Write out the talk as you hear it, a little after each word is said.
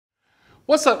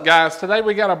What's up, guys? Today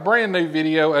we got a brand new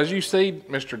video. As you see,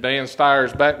 Mr. Dan Steyer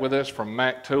is back with us from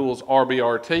Mac Tools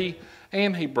R.B.R.T.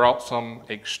 and he brought some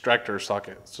extractor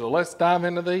sockets. So let's dive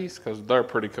into these because they're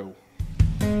pretty cool.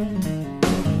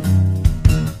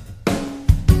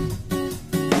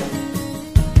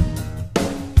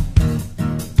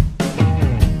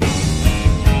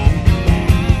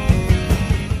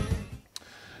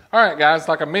 All right, guys,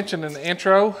 like I mentioned in the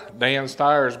intro, Dan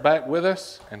Steyer is back with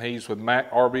us, and he's with Mac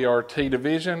R.B.R.T.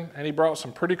 division, and he brought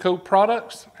some pretty cool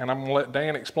products, and I'm going to let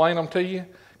Dan explain them to you,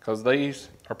 because these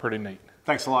are pretty neat.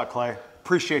 Thanks a lot, Clay.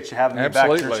 Appreciate you having me back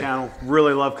to your channel.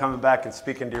 Really love coming back and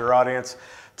speaking to your audience.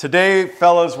 Today,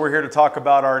 fellas, we're here to talk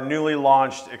about our newly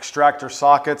launched extractor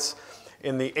sockets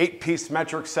in the 8-piece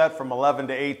metric set from 11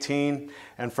 to 18,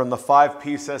 and from the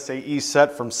 5-piece SAE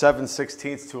set from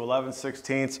 7/16 to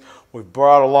 11/16. We've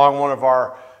brought along one of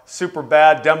our super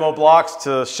bad demo blocks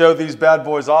to show these bad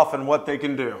boys off and what they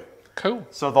can do. Cool.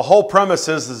 So the whole premise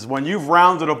is when you've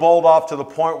rounded a bolt off to the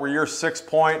point where your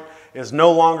 6-point is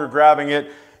no longer grabbing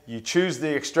it, you choose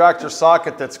the extractor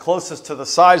socket that's closest to the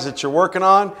size that you're working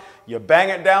on, you bang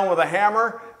it down with a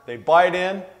hammer, they bite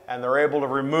in, and they're able to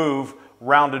remove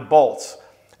rounded bolts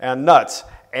and nuts.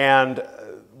 And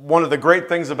one of the great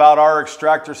things about our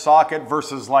extractor socket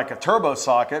versus like a turbo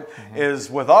socket is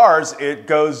with ours, it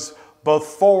goes both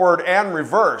forward and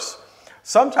reverse.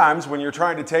 Sometimes when you're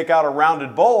trying to take out a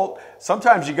rounded bolt,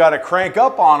 sometimes you got to crank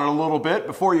up on it a little bit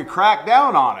before you crack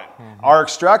down on it. Our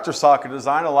extractor socket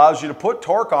design allows you to put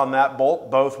torque on that bolt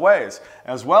both ways,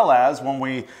 as well as when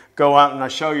we go out and I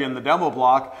show you in the demo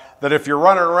block that if you're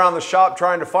running around the shop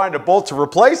trying to find a bolt to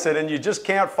replace it and you just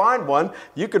can't find one,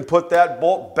 you can put that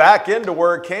bolt back into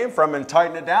where it came from and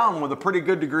tighten it down with a pretty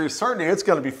good degree of certainty. It's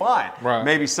going to be fine. Right.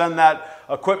 Maybe send that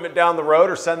equipment down the road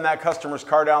or send that customer's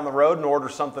car down the road and order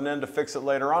something in to fix it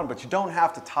later on, but you don't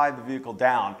have to tie the vehicle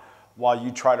down while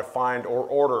you try to find or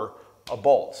order a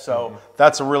bolt. So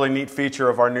that's a really neat feature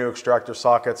of our new extractor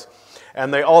sockets.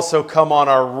 And they also come on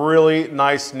our really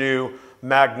nice new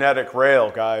magnetic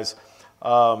rail, guys.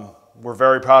 We're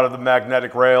very proud of the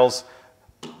magnetic rails.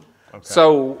 Okay.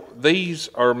 So these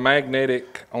are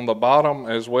magnetic on the bottom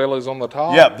as well as on the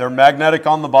top? Yeah, they're magnetic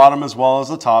on the bottom as well as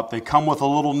the top. They come with a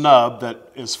little nub that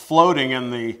is floating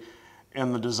in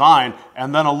the design,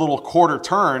 and then a little quarter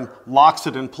turn locks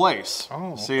it in place.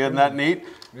 Oh, see, isn't that neat?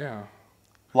 Yeah.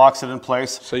 Locks it in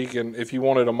place. So you can, if you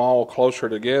wanted them all closer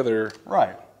together.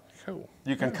 Right. Cool.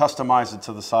 You can customize it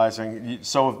to the sizing.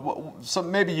 So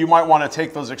maybe you might want to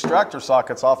take those extractor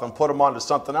sockets off and put them onto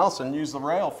something else and use the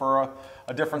rail for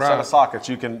a different set of sockets.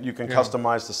 You can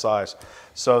customize the size.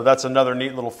 So that's another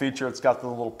neat little feature. It's got the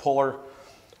little puller.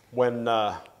 When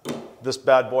this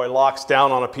bad boy locks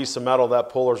down on a piece of metal, that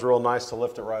puller is real nice to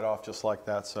lift it right off just like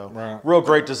that. So real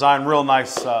great design, real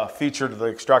nice feature to the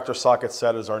extractor socket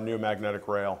set is our new magnetic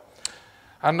rail.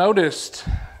 I noticed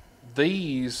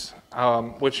these,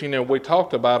 which, you know, we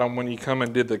talked about them when you come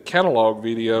and did the catalog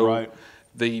video, right.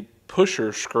 The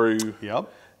pusher screw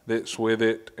that's with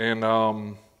it.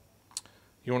 And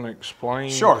you want to explain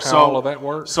how all of that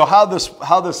works? So how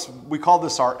this, we call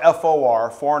this our FOR,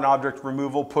 foreign object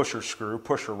removal pusher screw,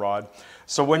 pusher rod.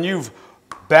 So when you've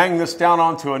banged this down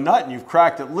onto a nut and you've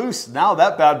cracked it loose, now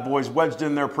that bad boy's wedged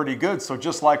in there pretty good. So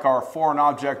just like our foreign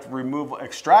object removal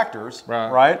extractors,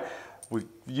 right? We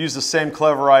use the same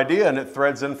clever idea and it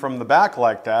threads in from the back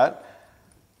like that.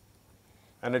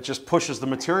 And it just pushes the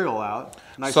material out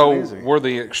nice and easy. So were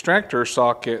the extractor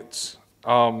sockets,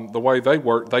 the way they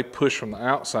work, they push from the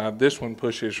outside. This one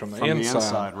pushes from the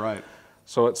inside. Right.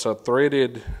 So it's a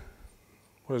threaded,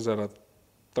 what is that, a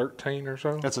 13 or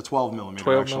so? That's a 12 millimeter.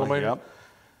 12 actually. millimeter? Yep.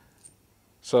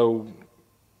 So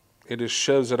it just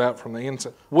shows it out from the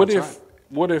inside. What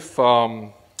if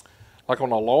like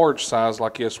on a large size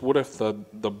like this, what if the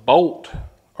bolt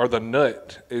or the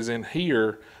nut is in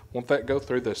here? Won't that go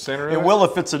through the center of it? It will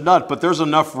if it's a nut, but there's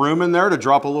enough room in there to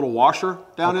drop a little washer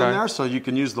down in there, so you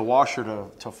can use the washer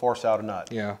to force out a nut.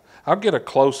 Yeah. I'll get a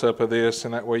close-up of this,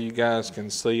 and that way you guys can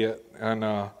see it.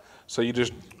 And so you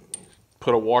just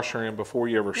put a washer in before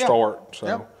you ever start. So.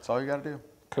 Yep, that's all you got to do.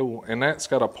 Cool. And that's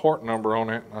got a part number on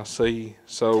it, I see.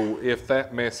 So if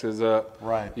that messes up,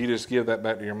 you just give that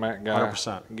back to your Mac guy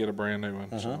 100%. and get a brand new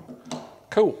one. So.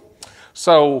 Cool.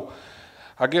 So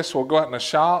I guess we'll go out in the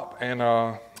shop and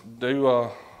do a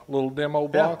little demo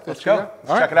block. Let's go.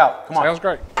 Let's check it out. Come on. Sounds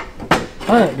great.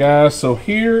 All right, guys. So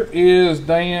here is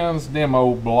Dan's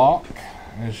demo block.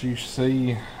 As you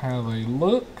see how they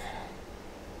look.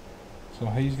 So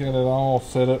he's got it all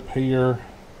set up here.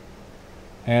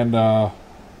 And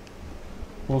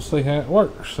we'll see how it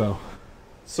works.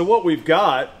 So what we've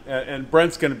got, and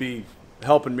Brent's going to be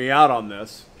helping me out on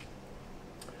this,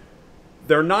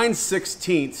 they're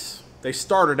 9/16. They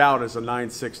started out as a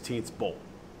 9/16 bolt.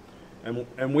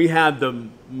 And we had the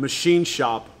machine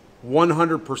shop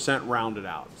 100% rounded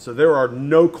out. So there are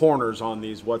no corners on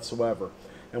these whatsoever.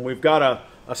 And we've got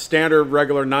a standard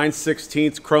regular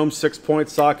 9/16 chrome 6-point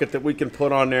socket that we can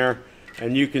put on there.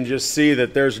 And you can just see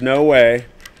that there's no way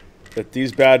that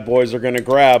these bad boys are going to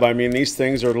grab. I mean, these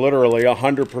things are literally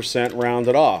 100%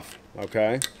 rounded off,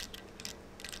 okay?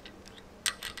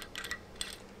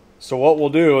 So what we'll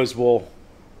do is we'll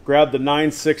grab the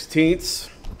 9/16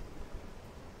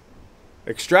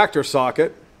 extractor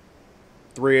socket,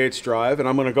 3/8 drive, and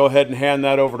I'm going to go ahead and hand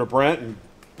that over to Brent. And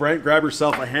Brent, grab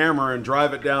yourself a hammer and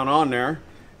drive it down on there.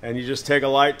 And you just take a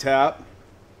light tap.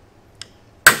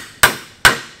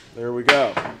 There we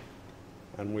go.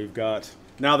 And we've got...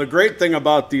 Now the great thing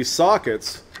about these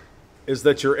sockets is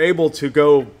that you're able to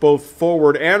go both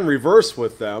forward and reverse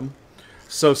with them.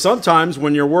 So sometimes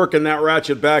when you're working that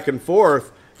ratchet back and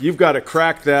forth, you've got to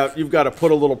crack that, you've got to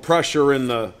put a little pressure in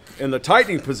the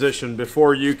tightening position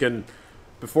before you can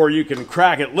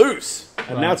crack it loose.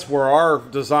 And right. That's where our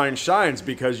design shines,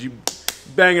 because you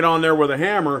bang it on there with a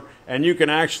hammer and you can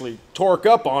actually torque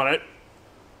up on it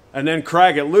and then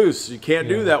crack it loose. You can't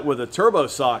do that with a turbo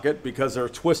socket because they're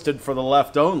twisted for the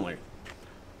left only.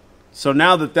 So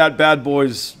now that that bad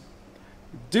boy's,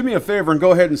 do me a favor and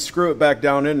go ahead and screw it back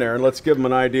down in there, and let's give them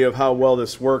an idea of how well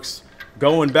this works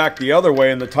going back the other way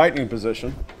in the tightening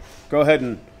position. Go ahead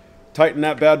and tighten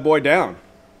that bad boy down.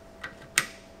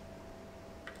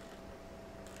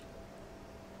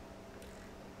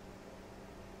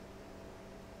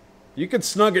 You can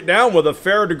snug it down with a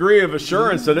fair degree of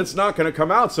assurance that it's not going to come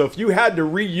out. So if you had to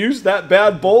reuse that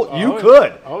bad bolt, you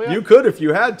could. Oh, yeah. You could if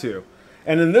you had to.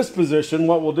 And in this position,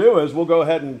 what we'll do is we'll go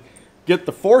ahead and get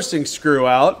the forcing screw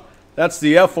out. That's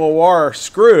the FOR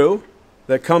screw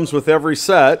that comes with every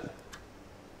set.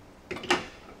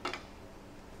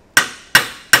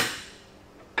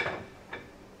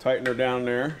 Tighten her down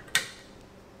there.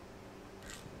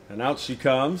 And out she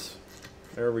comes.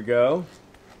 There we go.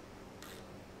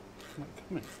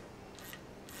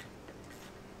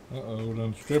 Uh-oh,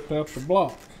 done stripped out the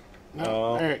block.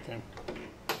 No, there it came.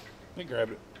 They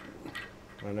grabbed it.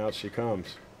 And out she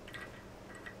comes.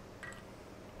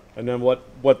 And then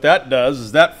what that does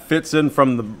is that fits in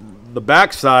from the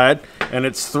back side, and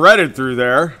it's threaded through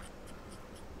there.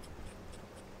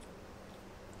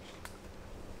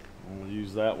 We'll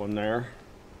use that one there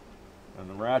and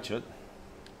the ratchet.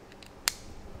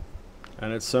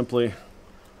 And it simply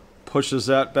pushes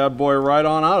that bad boy right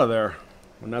on out of there.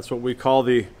 And that's what we call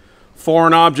the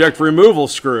foreign object removal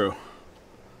screw.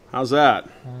 How's that?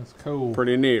 That's cool.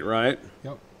 Pretty neat, right?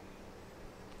 Yep.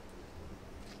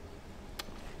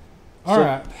 All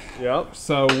right. Yep.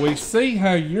 So we see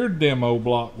how your demo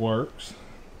block works,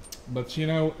 but you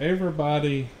know,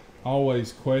 everybody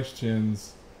always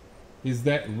questions, is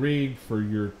that rigged for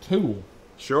your tool?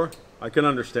 Sure. I can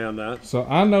understand that. So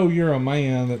I know you're a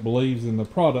man that believes in the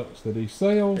products that he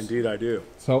sells. Indeed I do.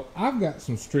 So I've got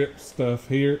some strip stuff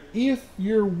here if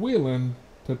you're willing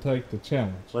to take the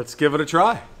challenge. Let's give it a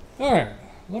try. All right,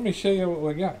 let me show you what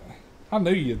we got. I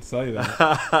knew you'd say that.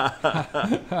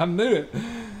 I knew it.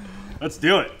 Let's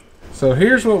do it. So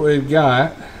here's what we've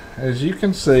got. As you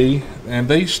can see, and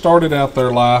these started out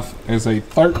their life as a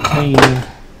 13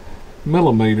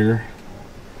 millimeter,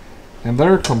 and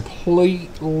they're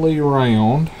completely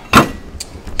round.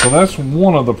 So that's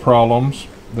one of the problems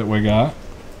that we got.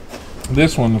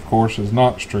 This one, of course, is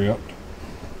not stripped.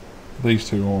 These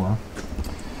two are.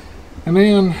 And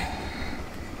then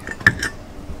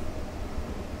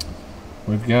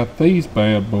we've got these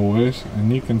bad boys,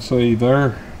 and you can see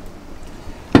they're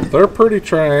pretty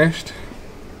trashed.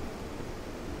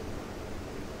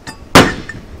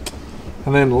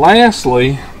 And then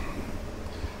lastly,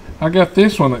 I got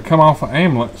this one that come off of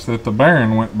ambulance that the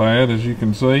bearing went bad, as you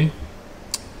can see.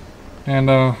 And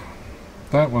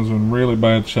that one's in really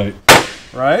bad shape.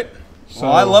 Right? So,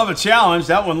 well, I love a challenge.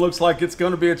 That one looks like it's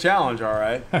going to be a challenge, all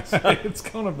right. It's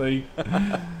going to be.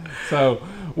 So,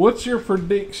 what's your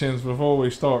predictions before we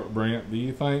start, Brent?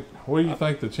 What do you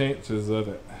think the chances of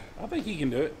it? I think he can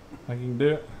do it. Think you can do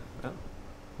it? Yeah.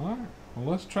 All right. Well,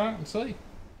 let's try it and see.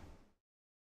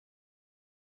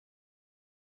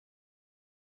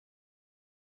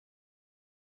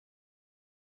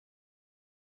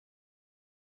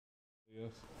 Yes.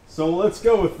 So let's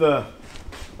go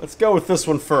with this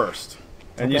one first.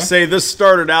 And Okay. you say this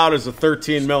started out as a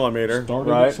 13 millimeter,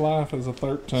 Started right? its life as a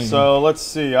 13. So let's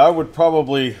see. I would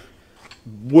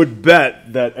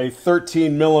bet that a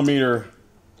 13 millimeter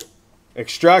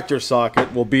extractor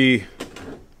socket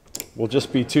will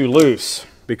just be too loose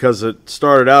because it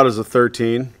started out as a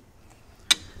 13.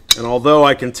 And although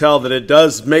I can tell that it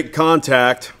does make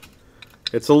contact,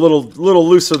 it's a little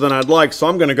looser than I'd like, so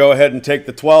I'm going to go ahead and take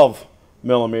the 12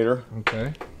 millimeter.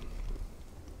 Okay.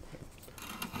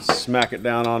 Smack it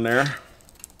down on there.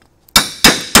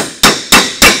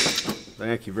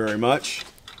 Thank you very much.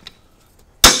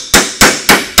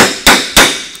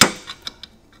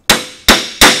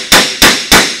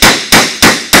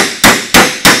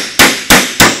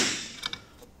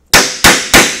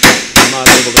 I'm not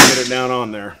able to get it down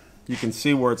on there. You can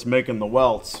see where it's making the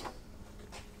welts.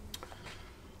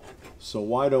 So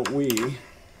why don't we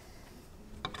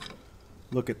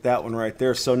look at that one right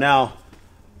there. So now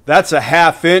that's a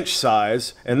 1/2 inch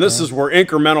size, and this is where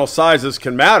incremental sizes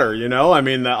can matter, you know? I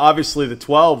mean, obviously the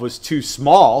 12 was too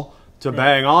small to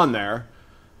bang on there.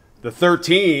 The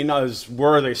 13 is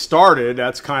where they started.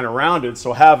 That's kind of rounded,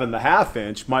 so having the 1/2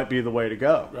 inch might be the way to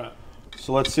go. Right.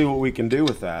 So let's see what we can do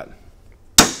with that.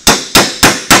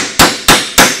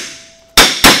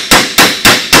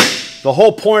 The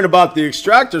whole point about the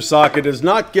extractor socket is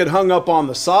not get hung up on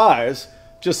the size,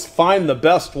 just find the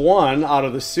best one out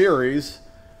of the series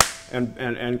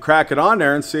and crack it on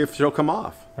there and see if she'll come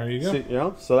off. There you go. See, you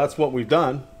know, so that's what we've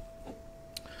done.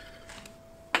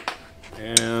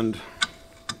 And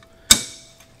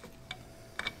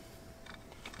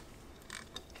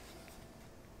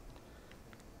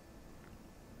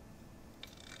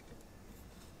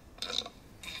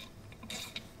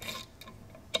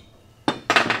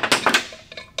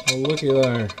Oh, looky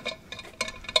there.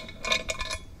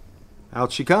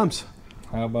 out she comes.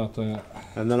 How about that?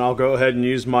 And then I'll go ahead and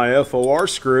use my FOR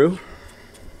screw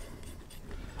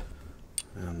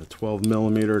and the 12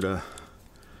 millimeter to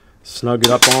snug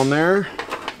it up on there.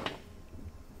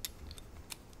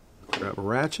 Grab a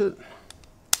ratchet.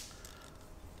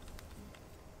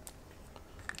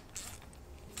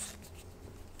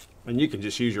 And you can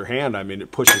just use your hand. I mean,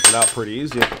 it pushes it out pretty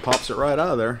easy. It pops it right out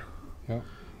of there. Yep.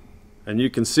 And you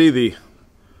can see the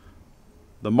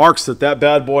marks that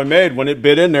bad boy made when it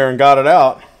bit in there and got it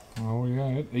out. Oh yeah,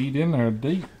 it eat in there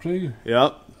deep too.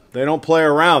 Yep. They don't play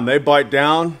around. They bite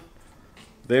down.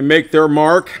 They make their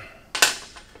mark.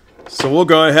 So we'll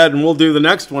go ahead and we'll do the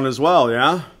next one as well,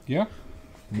 yeah? Yeah.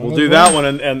 We'll do that one,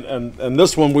 and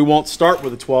this one we won't start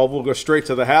with a 12. We'll go straight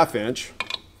to the 1/2 inch.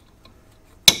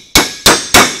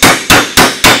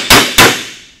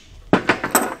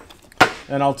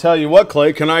 And I'll tell you what,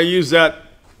 Clay, can I use that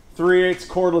 3/8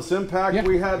 cordless impact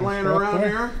we had laying around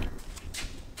here?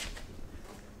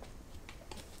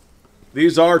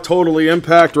 These are totally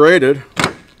impact rated.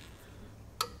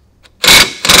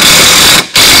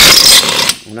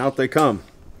 And out they come.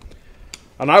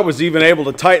 And I was even able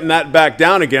to tighten that back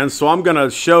down again, so I'm going to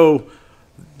show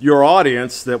your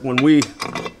audience that when we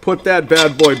put that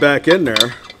bad boy back in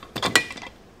there,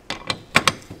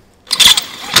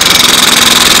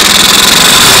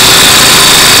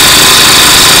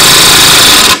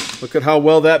 look at how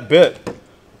well that bit.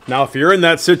 Now, if you're in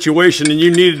that situation and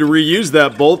you needed to reuse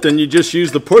that bolt, then you just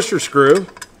use the pusher screw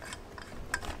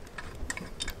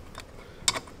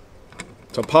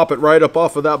to pop it right up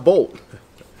off of that bolt.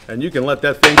 And you can let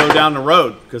that thing go down the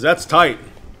road, because that's tight.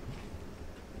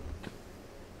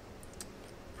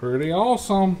 Pretty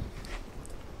awesome.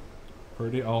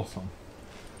 Pretty awesome.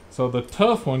 So the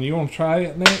tough one, you want to try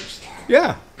it next?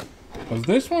 Yeah. Was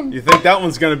this one? You think that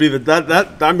one's going to be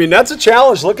I mean, that's a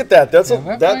challenge. Look at that. That's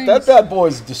Yeah, that bad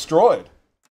boy's destroyed.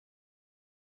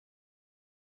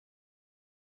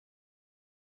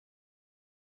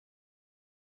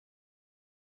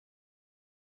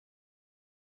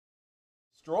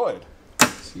 Destroyed.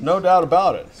 No doubt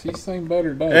about it. She's seen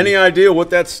better days. Any idea what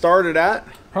that started at?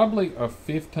 Probably a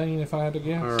 15 if I had to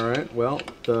guess. All right. Well,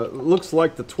 it looks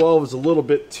like the 12 is a little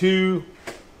bit too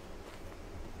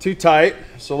tight.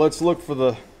 So let's look for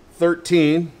the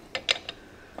 13.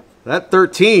 That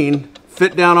 13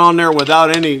 fit down on there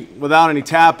without any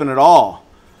tapping at all.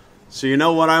 So you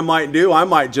know what I might do? I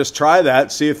might just try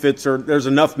that, see if there's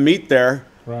enough meat there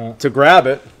to grab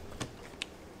it.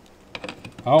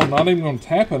 Oh, not even gonna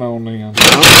tap it on then.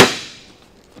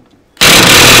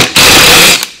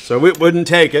 So it wouldn't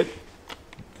take it.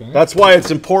 Okay. That's why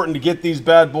it's important to get these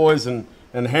bad boys and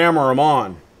hammer them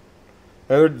on.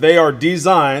 They are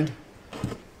designed.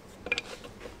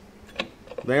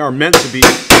 They are meant to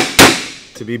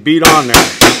be beat on there.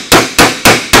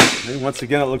 And once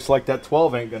again, it looks like that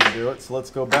 12 ain't gonna do it. So let's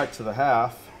go back to the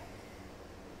 1/2.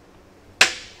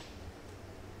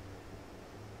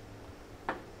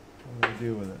 What do we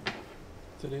do with it?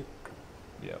 Is it?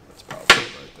 Yeah, that's probably it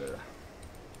right there.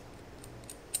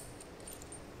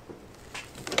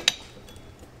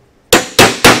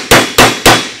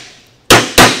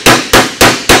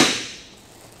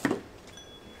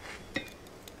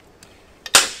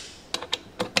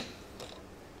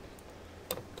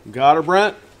 Got her,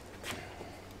 Brent?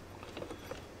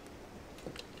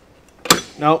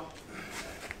 Nope.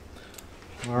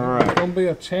 All right. It's gonna be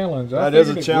a challenge. That is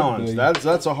a challenge.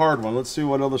 That's a hard one. Let's see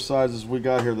what other sizes we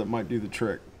got here that might do the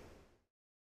trick.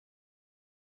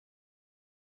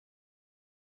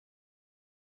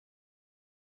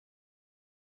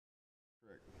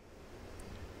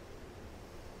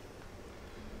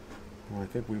 Well, I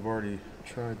think we've already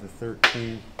tried the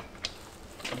 13.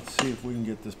 Let's see if we can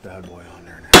get this bad boy on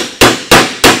there now.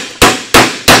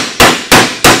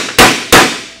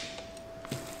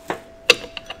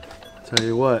 Tell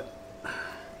you what.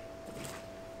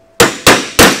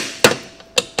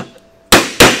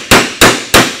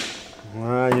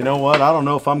 Well, you know what? I don't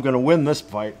know if I'm going to win this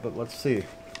fight, but let's see.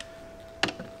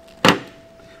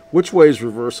 Which way is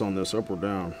reverse on this, up or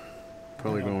down?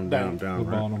 Probably going down, the right?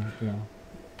 bottom, yeah.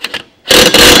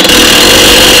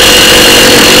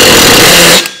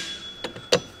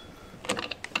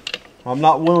 I'm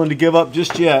not willing to give up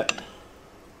just yet.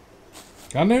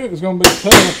 I knew it was going to be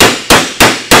tough.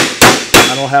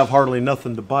 I don't have hardly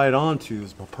nothing to bite onto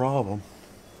is my problem.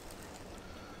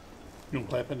 You want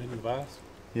to clap it in the vise?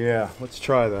 Yeah, let's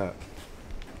try that.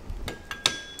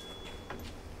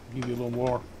 Give you a little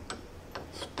more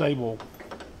stable.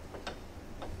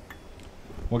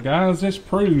 Well, guys, this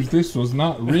proves this was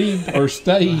not rigged or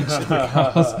staged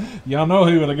because y'all know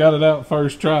he would have got it out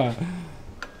first try.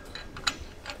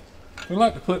 We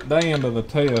like to put Dan to the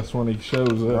test when he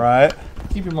shows up. Right.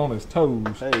 Keep him on his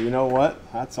toes. Hey, you know what?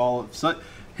 That's all.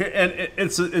 And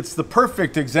it's the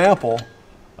perfect example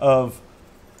of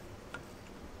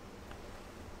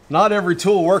not every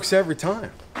tool works every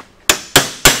time.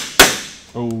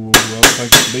 Oh, well, I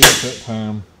think it did at that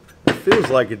time. It feels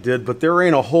like it did, but there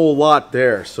ain't a whole lot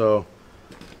there, so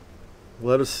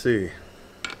let us see.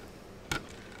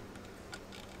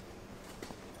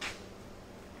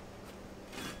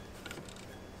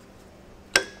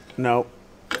 No,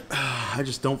 I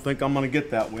just don't think I'm going to get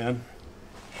that win.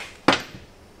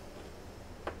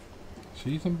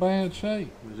 She's in bad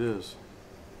shape. It is.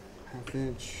 Half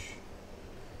inch.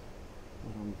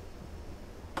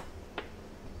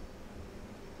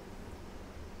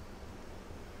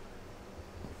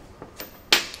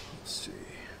 Let's see.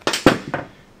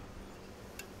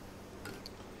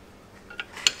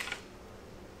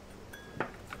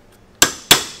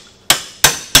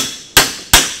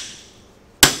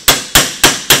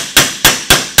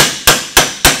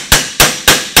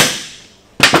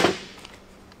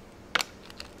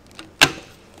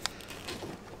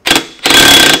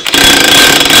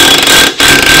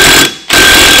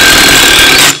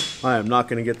 I am not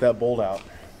going to get that bolt out.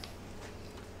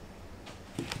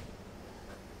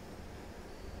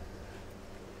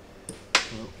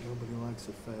 Well, nobody likes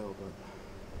to fail,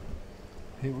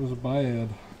 but It was bad. it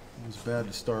was bad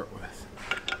to start with.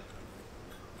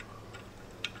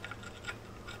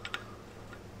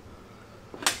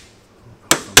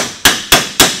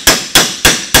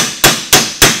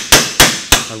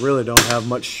 I really don't have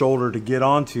much shoulder to get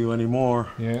onto anymore.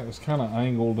 Yeah, it was kind of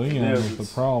angled in Yeah, was the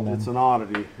problem. It's an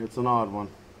oddity. It's an odd one.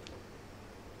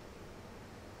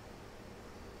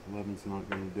 11's not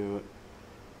going to do it.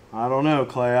 I don't know,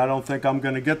 Clay. I don't think I'm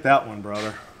going to get that one,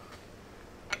 brother.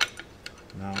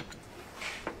 No.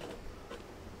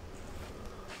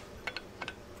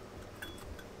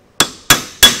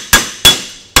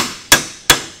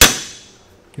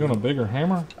 You want a bigger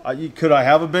hammer? Could I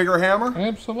have a bigger hammer?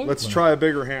 Absolutely. Let's try a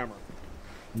bigger hammer.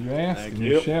 You ask Thank and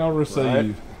you. you shall receive.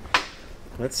 Right.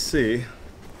 Let's see.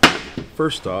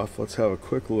 First off, let's have a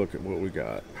quick look at what we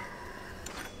got.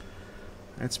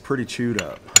 That's pretty chewed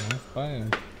up. That's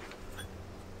bad.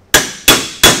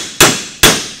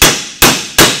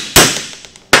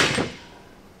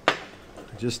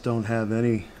 I just don't have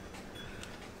any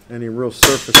real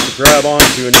surface to grab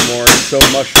onto anymore. It's so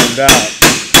mushroomed out.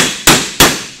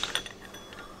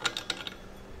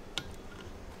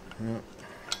 Yep.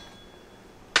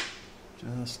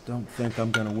 Just don't think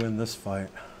I'm going to win this fight.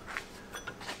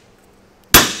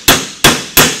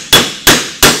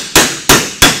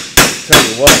 Tell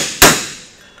you what,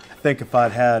 I think if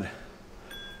I'd had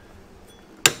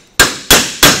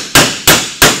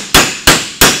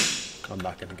I'm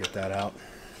not going to get that out.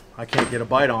 I can't get a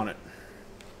bite on it.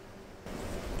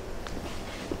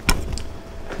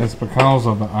 It's because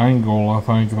of the angle, I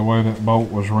think, the way that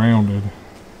bolt was rounded.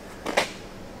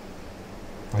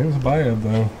 It was bad,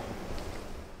 though.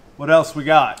 What else we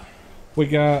got? We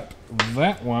got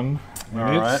that one. And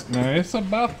All right. Now, it's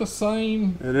about the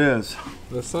same. It is.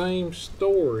 The same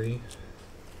story.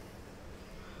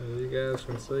 As you guys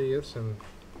can see, it's in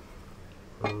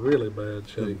a really bad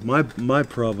shape. My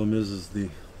problem is the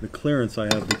the clearance I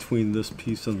have between this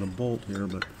piece and the bolt here,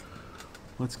 but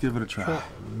let's give it a try.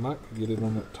 Might get it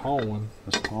on that tall one.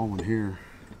 This tall one here.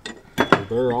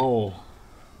 They're all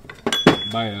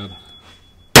bad.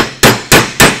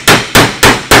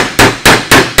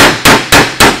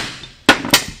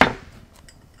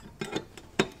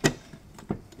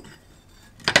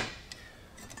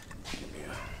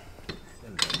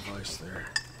 There.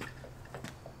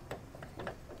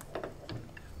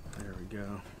 There we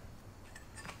go.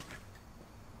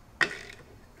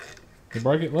 You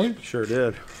break it loose? Sure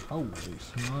did. Holy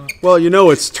smart. Well, you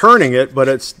know it's turning it, but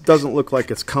it doesn't look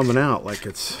like it's coming out like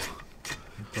it's...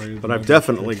 But I've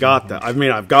definitely got that. I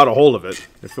mean, I've got a hold of it.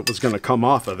 If it was going to come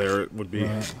off of there, it would be...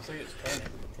 Right.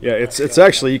 Yeah, it's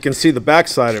actually, you can see the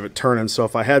backside of it turning, so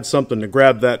if I had something to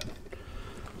grab that...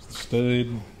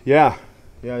 Stud. Yeah.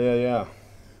 Yeah.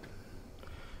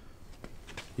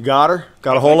 You got her?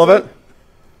 Got a hold of it?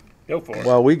 Go for it.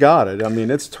 Well, we got it. I mean,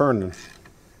 it's turning.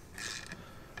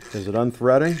 Is it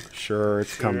unthreading? Sure,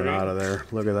 it's coming out of there.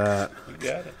 Look at that. You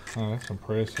got it. Oh, that's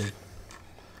impressive.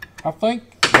 I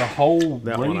think the whole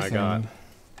That one I got. reason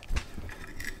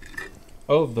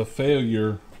of the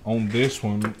failure on this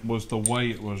one was the way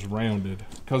it was rounded.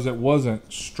 Because it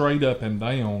wasn't straight up and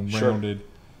down rounded.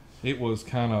 It was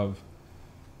kind of...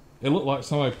 It looked like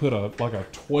somebody put like a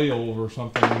 12 or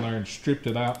something in there and stripped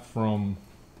it out from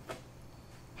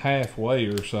halfway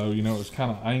or so. You know, it was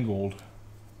kind of angled.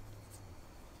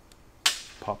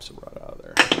 Pops it right out of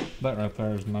there. That right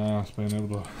there is nice, being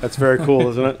able to... That's very cool,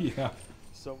 isn't it? Yeah.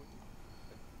 So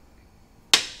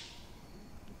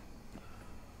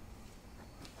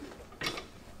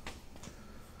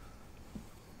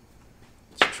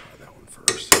let's try that one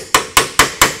first.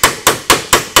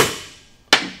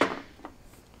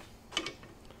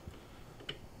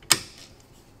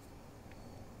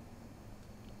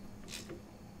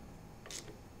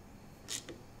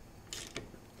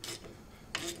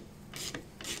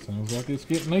 Sounds like it's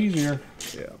getting easier.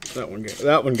 Yeah, that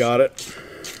one got it.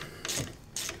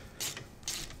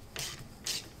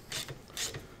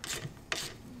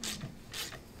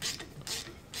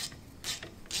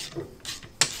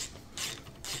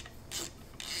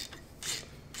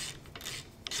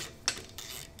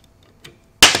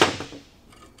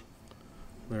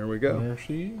 There we go. There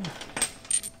she is.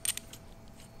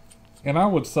 And I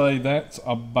would say that's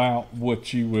about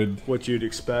what you'd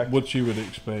expect.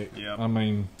 Yep. I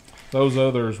mean, those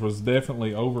others was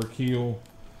definitely overkill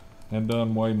and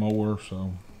done way more.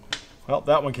 So, Well,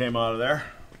 that one came out of there.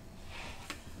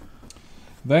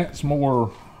 that's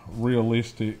more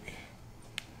realistic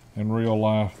and real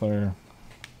life there.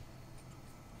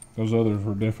 Those others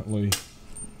were definitely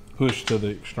pushed to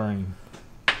the extreme.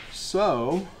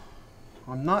 So,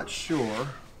 I'm not sure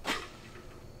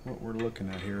what we're looking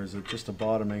at here. Is it just a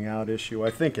bottoming out issue? I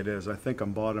think it is. I think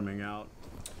I'm bottoming out.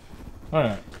 All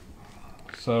right.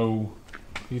 So,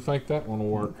 you think that one will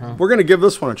work, huh? We're going to give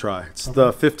this one a try. It's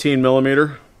the 15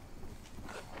 millimeter.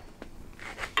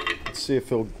 Let's see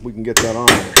if we can get that on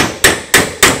there.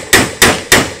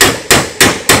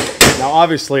 Now,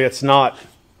 obviously, it's not.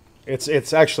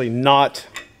 It's actually not.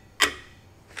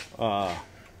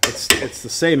 It's the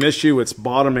same issue. It's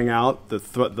bottoming out. The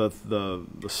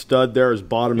stud there is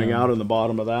bottoming out in the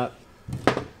bottom of that.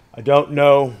 I don't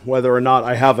know whether or not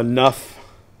I have enough.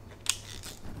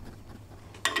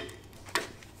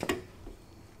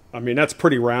 I mean, that's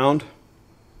pretty round.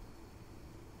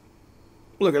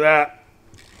 Look at that.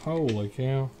 Holy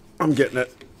cow. I'm getting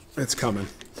it. It's coming.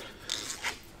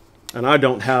 And I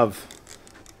don't have...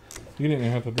 You didn't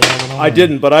even have to drive it on. I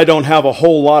didn't, but I don't have a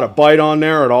whole lot of bite on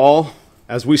there at all.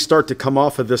 As we start to come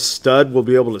off of this stud, we'll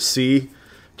be able to see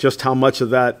just how much of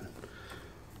that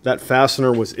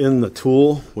fastener was in the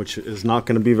tool, which is not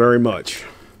going to be very much.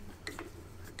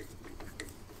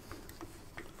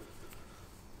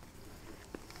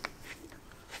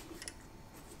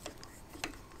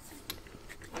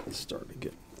 It's starting to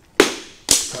get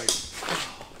tight.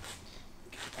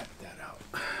 Get that out.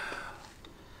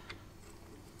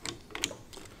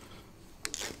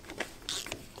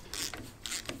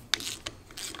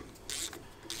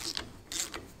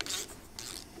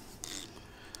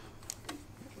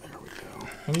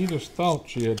 And you just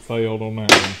thought you had failed on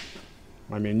that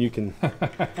one. I mean, you can...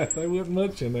 There wasn't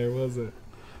much in there, was it?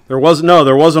 There wasn't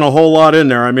a whole lot in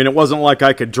there. I mean, it wasn't like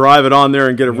I could drive it on there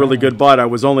and get a really good bite. I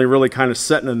was only really kind of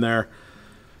sitting in there.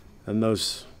 And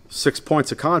those 6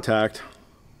 points of contact.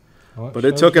 Well, but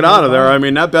it took it out of there. I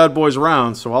mean, that bad boy's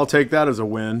round, so I'll take that as a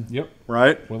win. Yep.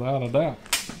 Right? Without a doubt.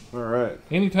 All right.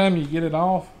 Anytime you get it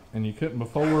off and you couldn't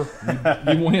before,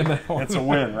 you win that one. It's a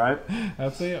win, right?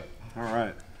 That's it. All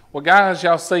right. Well, guys,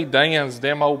 y'all see Dan's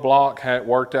demo block, how it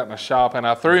worked out in the shop, and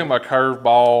I threw him a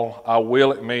curveball. I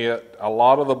will admit, a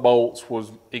lot of the bolts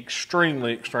was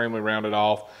extremely, extremely rounded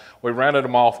off. We rounded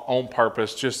them off on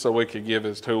purpose just so we could give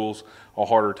his tools a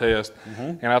harder test.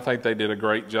 And I think they did a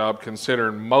great job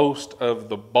considering most of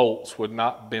the bolts would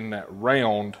not been that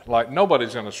round. Like,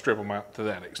 nobody's going to strip them out to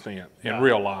that extent in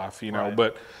real life, you know.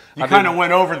 But you kind of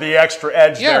went over the extra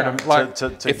edge there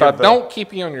to if I don't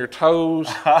keep you on your toes,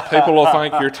 people will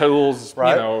think your tools, you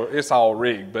know, it's all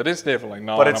rigged, but it's definitely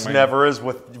not. But it's never is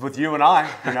with you and I,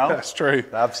 you know. That's true.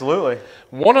 Absolutely.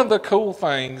 One of the cool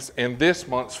things in this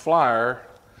month's flyer,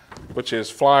 which is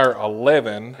flyer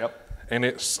 11, and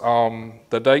it's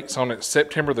the dates on it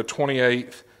September the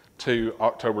 28th to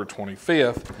October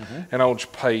 25th, and on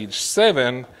page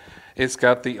 7, it's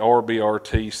got the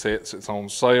R.B.R.T sets. It's on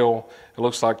sale. It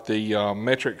looks like the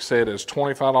metric set is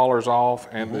 $25 off,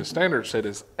 and the standard set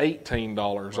is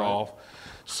 $18 off.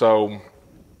 So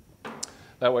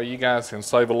that way you guys can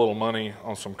save a little money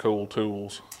on some cool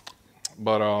tools.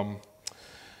 But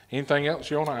anything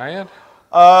else you want to add?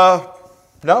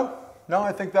 No,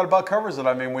 I think that about covers it.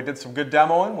 I mean, we did some good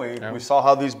demoing. We saw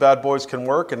how these bad boys can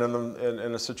work, and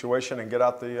in a situation, and get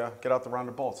out the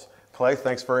rounded bolts. Clay,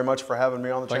 thanks very much for having me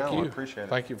on the channel. I appreciate it.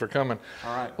 Thank you for coming.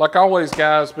 All right. Like always,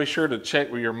 guys, be sure to check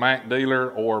with your Mac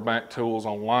dealer or Mac Tools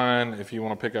online if you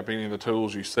want to pick up any of the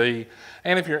tools you see.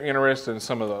 And if you're interested in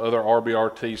some of the other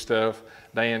R.B.R.T stuff,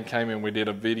 Dan came in, we did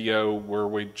a video where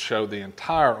we showed the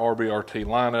entire R.B.R.T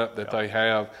lineup that they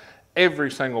have. Every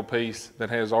single piece that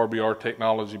has R.B.R.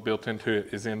 technology built into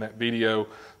it is in that video.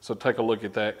 So take a look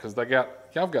at that, because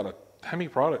y'all got how many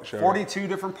products? 42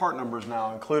 different part numbers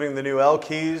now, including the new L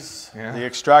keys, the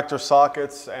extractor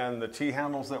sockets, and the T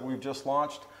handles that we've just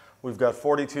launched. We've got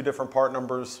 42 different part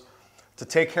numbers to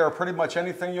take care of pretty much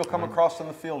anything you'll come across in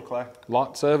the field, Clay.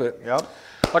 Lots of it. Yep.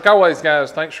 Like always,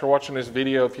 guys, thanks for watching this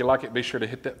video. If you like it, be sure to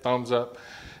hit that thumbs up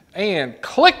and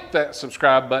click that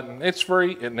subscribe button. It's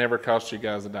free. It never costs you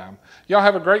guys a dime. Y'all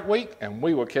have a great week, and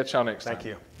we will catch y'all next time. Thank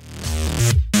you.